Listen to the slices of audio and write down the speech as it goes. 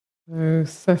So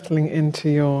settling into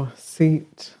your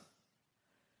seat,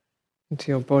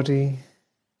 into your body,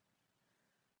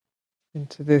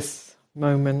 into this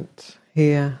moment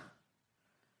here,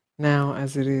 now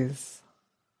as it is.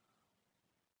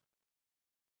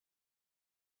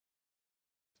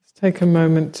 Just take a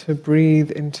moment to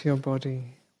breathe into your body.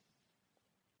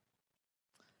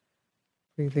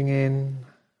 Breathing in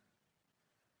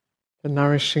the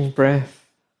nourishing breath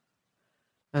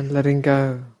and letting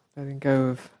go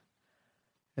of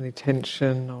any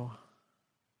tension or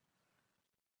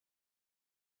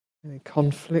any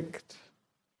conflict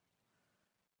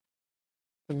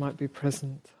that might be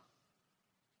present.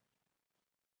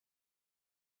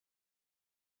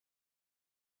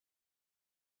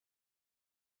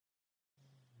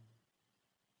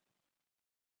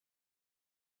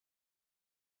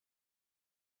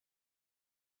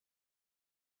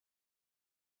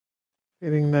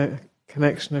 Feeling the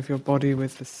connection of your body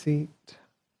with the seat.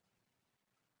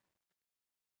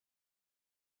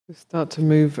 You start to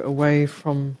move away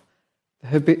from the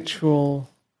habitually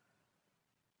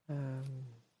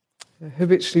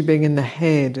being in the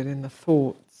head and in the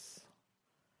thoughts,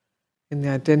 in the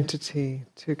identity,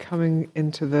 to coming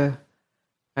into the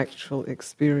actual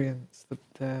experience,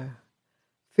 the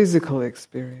physical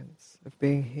experience of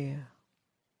being here.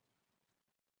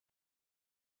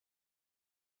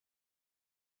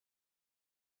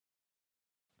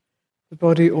 The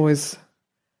body is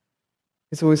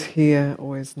always here,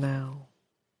 always now.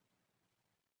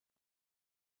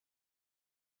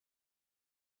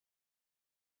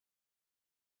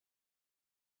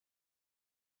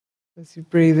 As you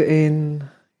breathe in,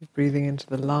 you're breathing into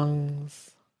the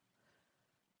lungs.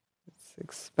 It's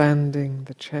expanding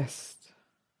the chest,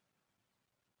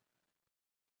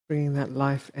 bringing that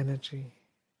life energy.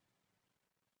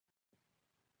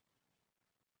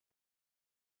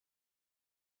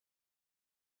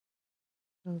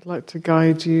 I would like to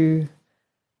guide you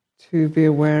to be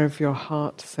aware of your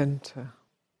heart center.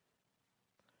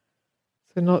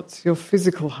 So not your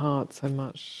physical heart so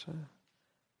much,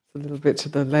 it's a little bit to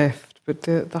the left, but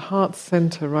the heart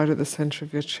center right at the center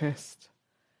of your chest,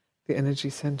 the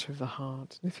energy center of the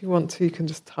heart. And if you want to, you can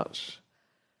just touch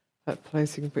that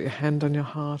place. You can put your hand on your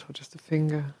heart or just a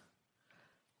finger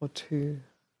or two.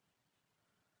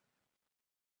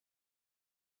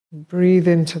 And breathe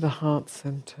into the heart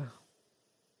center.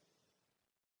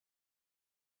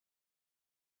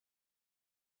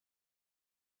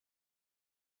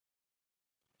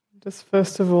 Just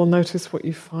first of all, notice what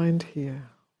you find here.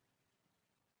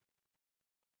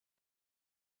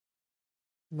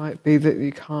 It might be that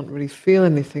you can't really feel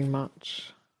anything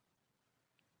much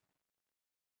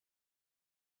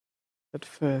at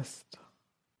first.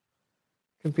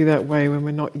 It can be that way when we're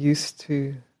not used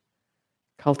to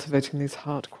cultivating these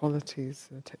heart qualities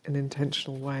in an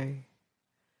intentional way.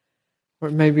 Or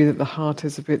it may be that the heart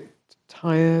is a bit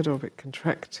tired or a bit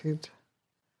contracted.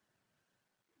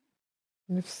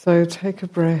 And if so, take a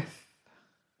breath.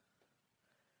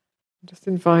 Just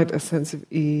invite a sense of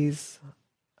ease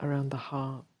around the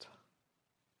heart.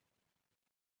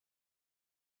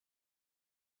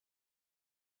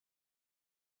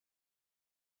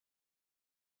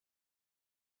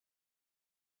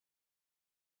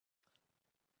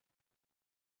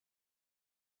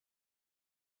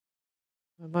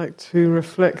 I'd like to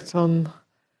reflect on,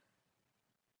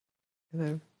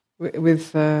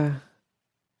 with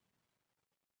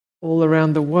all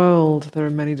around the world, there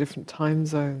are many different time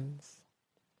zones.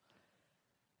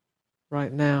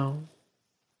 Right now,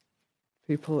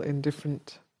 people in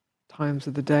different times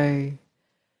of the day,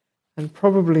 and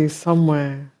probably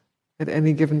somewhere at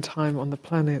any given time on the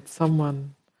planet,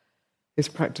 someone is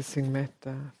practicing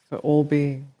metta for all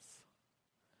beings.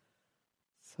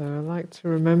 So I like to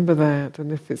remember that,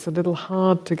 and if it's a little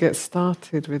hard to get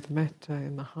started with metta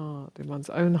in the heart, in one's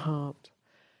own heart,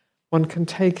 one can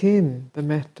take in the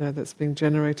metta that's being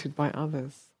generated by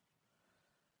others.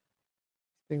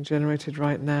 Being generated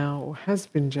right now, or has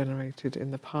been generated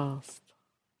in the past.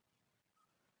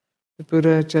 The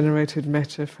Buddha generated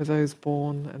metta for those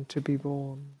born and to be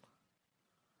born.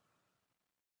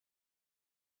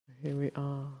 Here we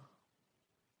are.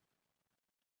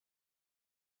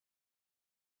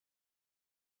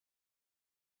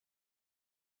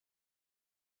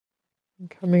 And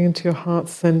coming into your heart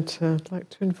center, I'd like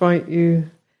to invite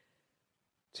you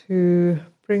to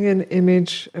bring an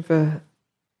image of a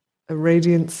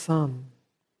radiant sun.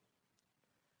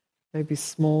 Maybe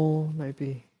small,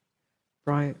 maybe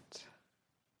bright,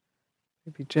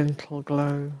 maybe gentle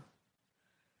glow.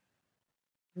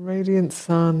 A radiant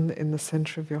sun in the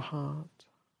center of your heart.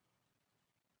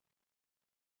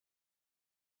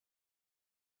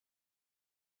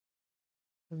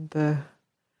 And the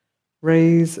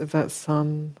rays of that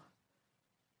sun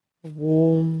are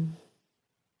warm,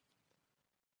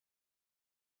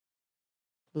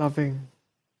 loving,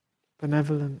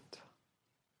 benevolent.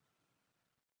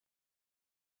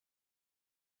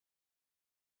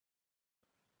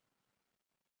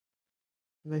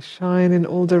 And they shine in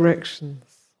all directions.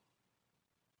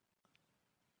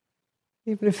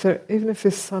 Even if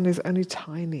this sun is only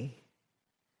tiny,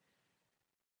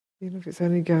 even if it's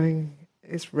only going,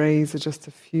 its rays are just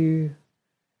a few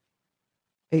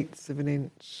eighths of an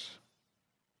inch.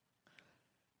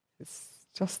 It's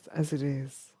just as it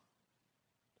is.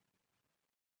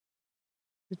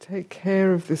 You take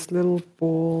care of this little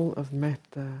ball of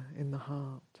metta in the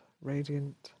heart,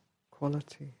 radiant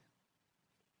quality.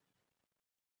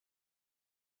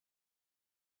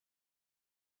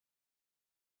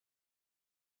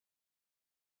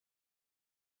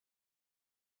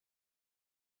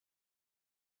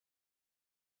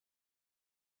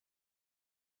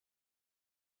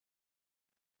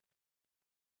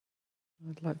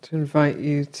 I'd like to invite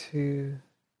you to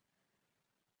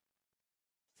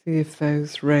see if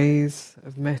those rays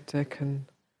of metta can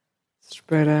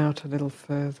spread out a little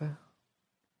further.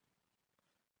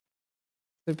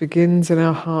 It begins in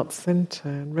our heart center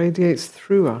and radiates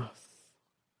through us.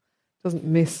 It doesn't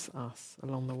miss us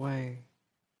along the way.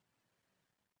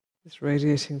 It's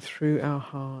radiating through our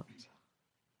heart,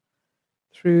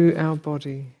 through our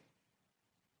body,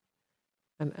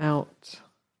 and out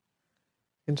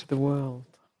into the world.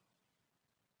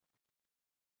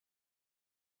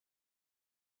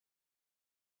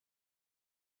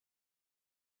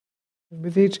 And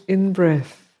with each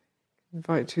in-breath, I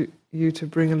invite you to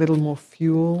bring a little more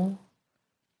fuel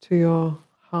to your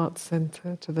heart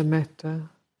center, to the metta.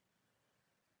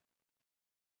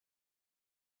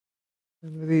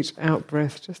 And with each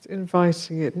out-breath, just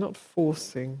inviting it, not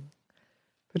forcing,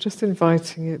 but just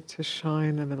inviting it to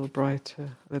shine a little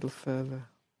brighter, a little further.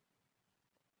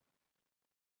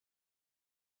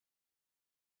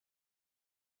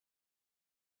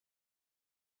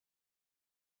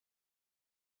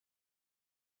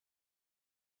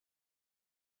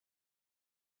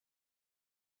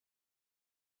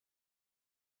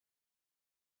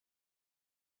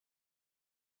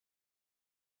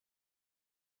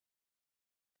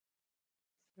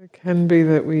 It can be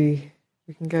that we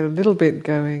can get a little bit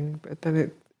going, but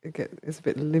then it's a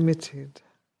bit limited.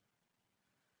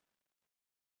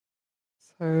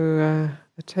 So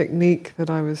a technique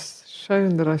that I was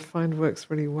shown that I find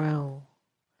works really well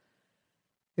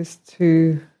is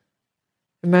to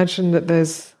imagine that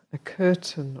there's a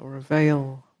curtain or a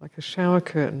veil, like a shower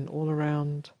curtain all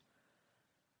around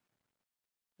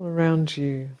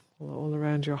you, all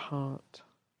around your heart.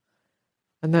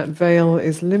 And that veil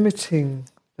is limiting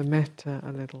the metta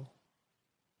a little.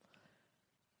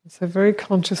 And so very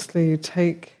consciously you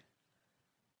take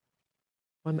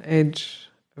one edge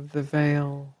of the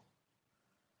veil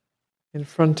in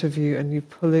front of you and you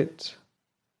pull it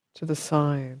to the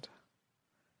side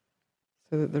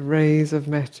so that the rays of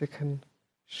metta can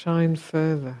shine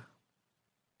further.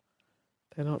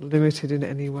 They're not limited in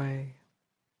any way.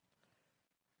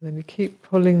 And then you keep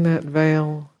pulling that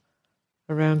veil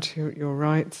around to your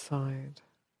right side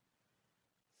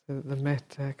so that the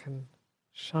metta can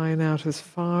shine out as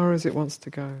far as it wants to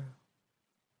go.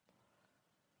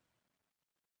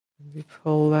 And you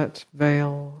pull that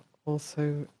veil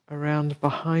also around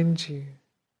behind you,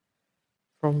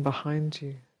 from behind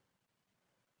you.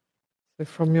 So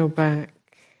from your back,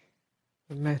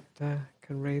 the metta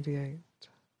can radiate.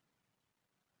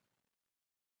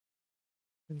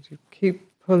 And you keep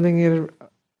pulling it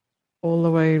all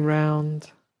the way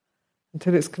round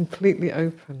until it's completely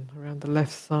open, around the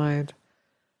left side,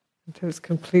 until it's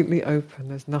completely open.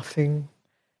 There's nothing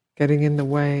getting in the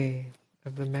way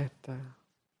of the metta.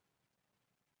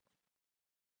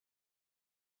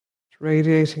 It's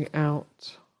radiating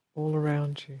out all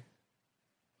around you,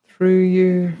 through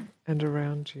you and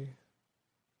around you.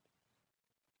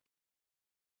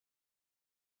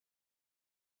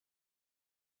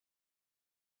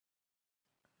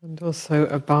 And also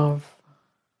above,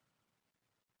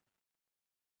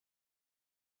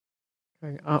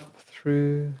 going up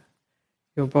through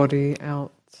your body,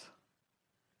 out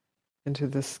into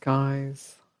the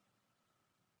skies,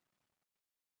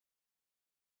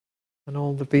 and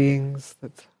all the beings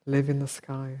that live in the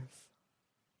skies.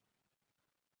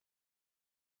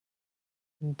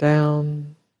 And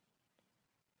down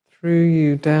through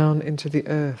you, down into the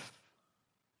earth.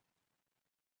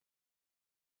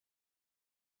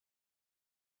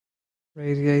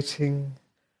 Radiating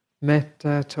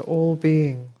metta to all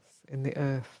beings in the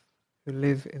earth, who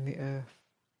live in the earth.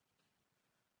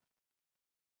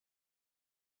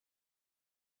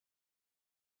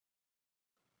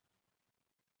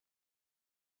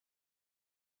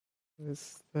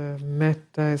 The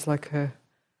metta is like a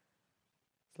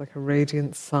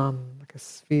radiant sun, like a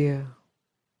sphere.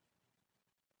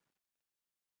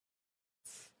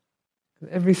 And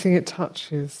everything it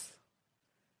touches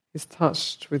is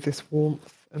touched with this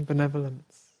warmth and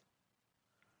benevolence.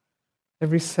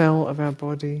 Every cell of our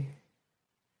body,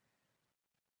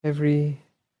 every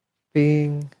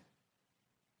being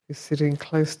who's sitting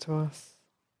close to us,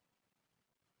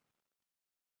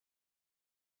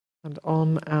 and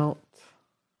on out,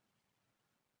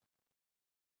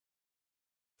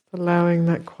 allowing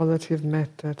that quality of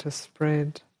metta to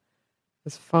spread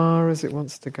as far as it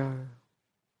wants to go.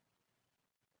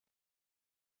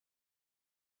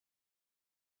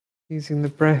 Using the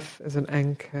breath as an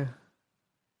anchor,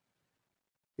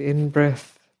 the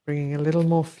in-breath bringing a little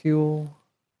more fuel,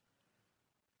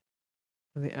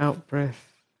 and the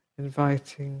out-breath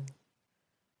inviting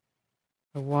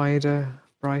a wider,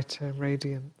 brighter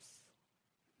radiance.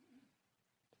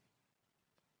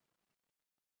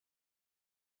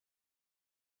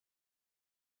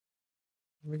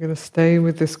 We're going to stay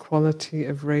with this quality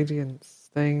of radiance,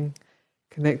 staying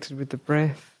connected with the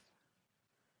breath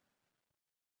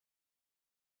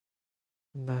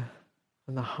and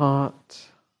the heart,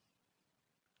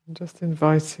 and just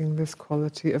inviting this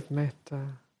quality of metta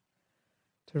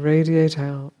to radiate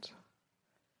out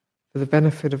for the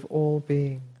benefit of all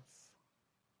beings.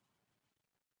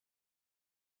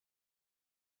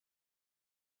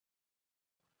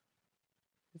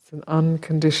 It's an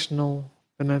unconditional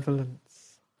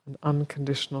benevolence, an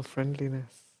unconditional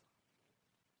friendliness.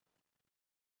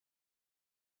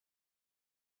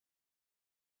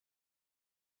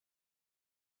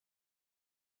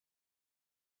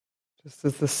 Just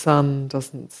as the sun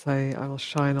doesn't say, I will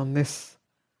shine on this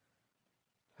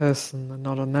person and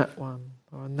not on that one,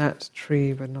 or on that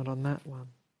tree but not on that one.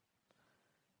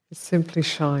 It simply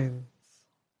shines.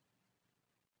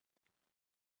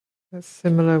 It's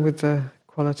similar with the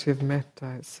quality of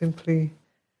metta. It simply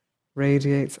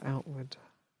radiates outward.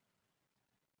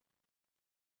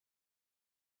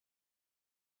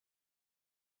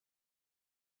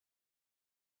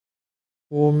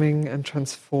 Warming and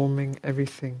transforming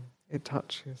everything it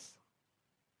touches.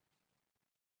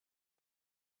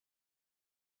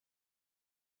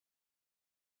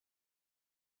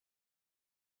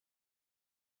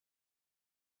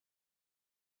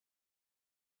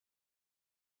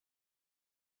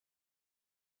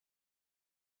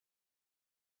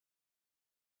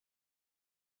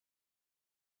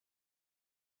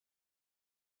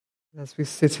 As we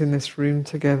sit in this room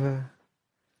together,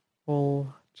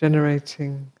 all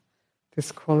generating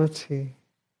this quality,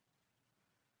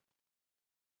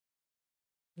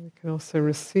 we can also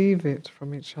receive it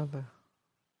from each other.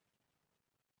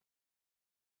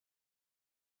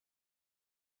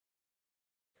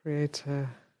 Create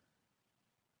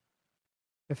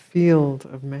a field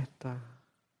of metta.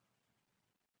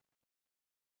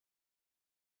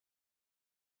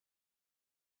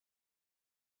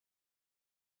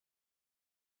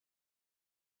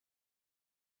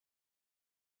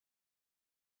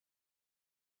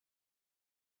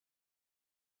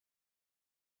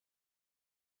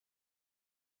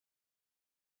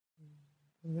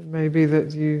 And it may be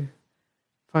that you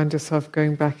find yourself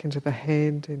going back into the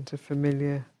head, into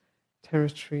familiar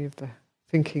territory of the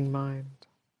thinking mind.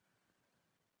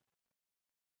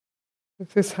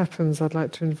 If this happens, I'd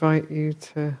like to invite you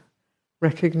to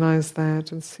recognize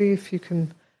that and see if you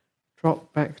can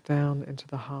drop back down into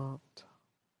the heart.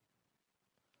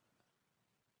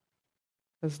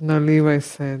 As Noliwe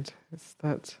said, it's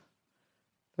that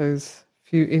those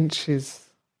few inches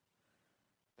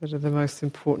that are the most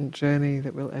important journey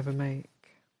that we'll ever make.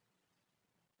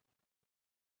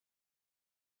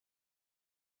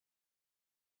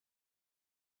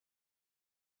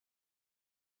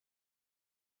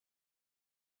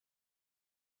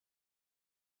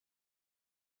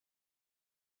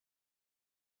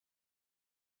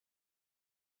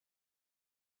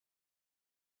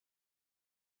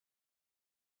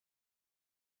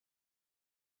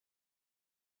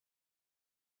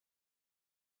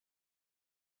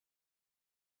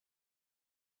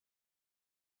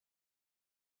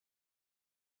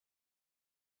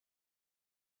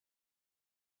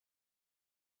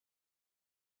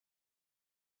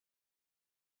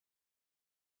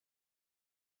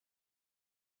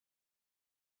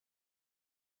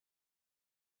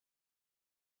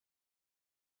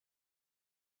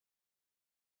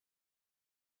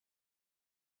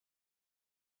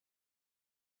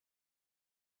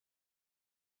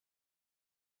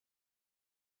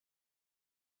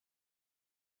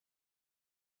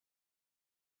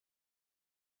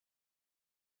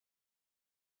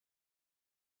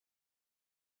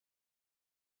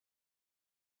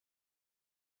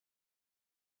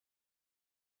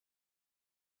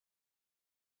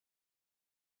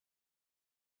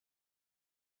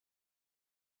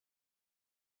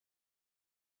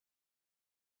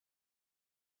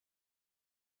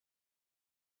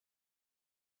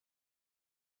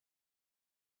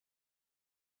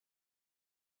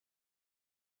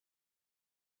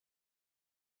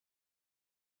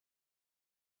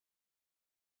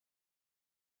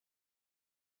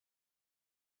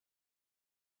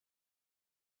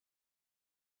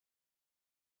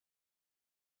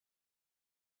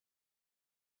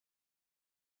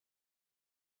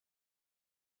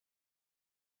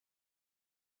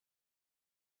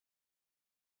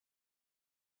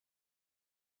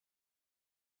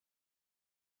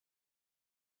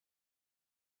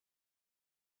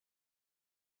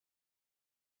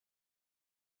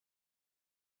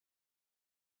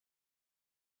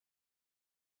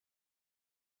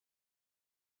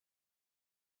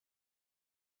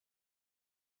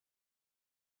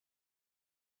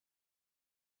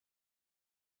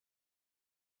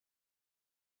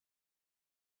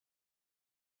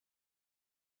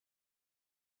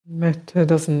 Metta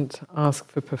doesn't ask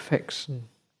for perfection.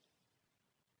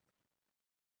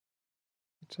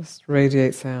 It just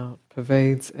radiates out,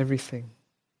 pervades everything.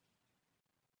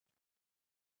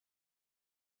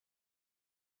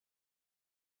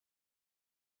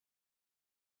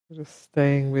 Just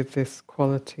staying with this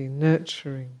quality,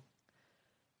 nurturing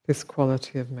this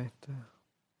quality of metta.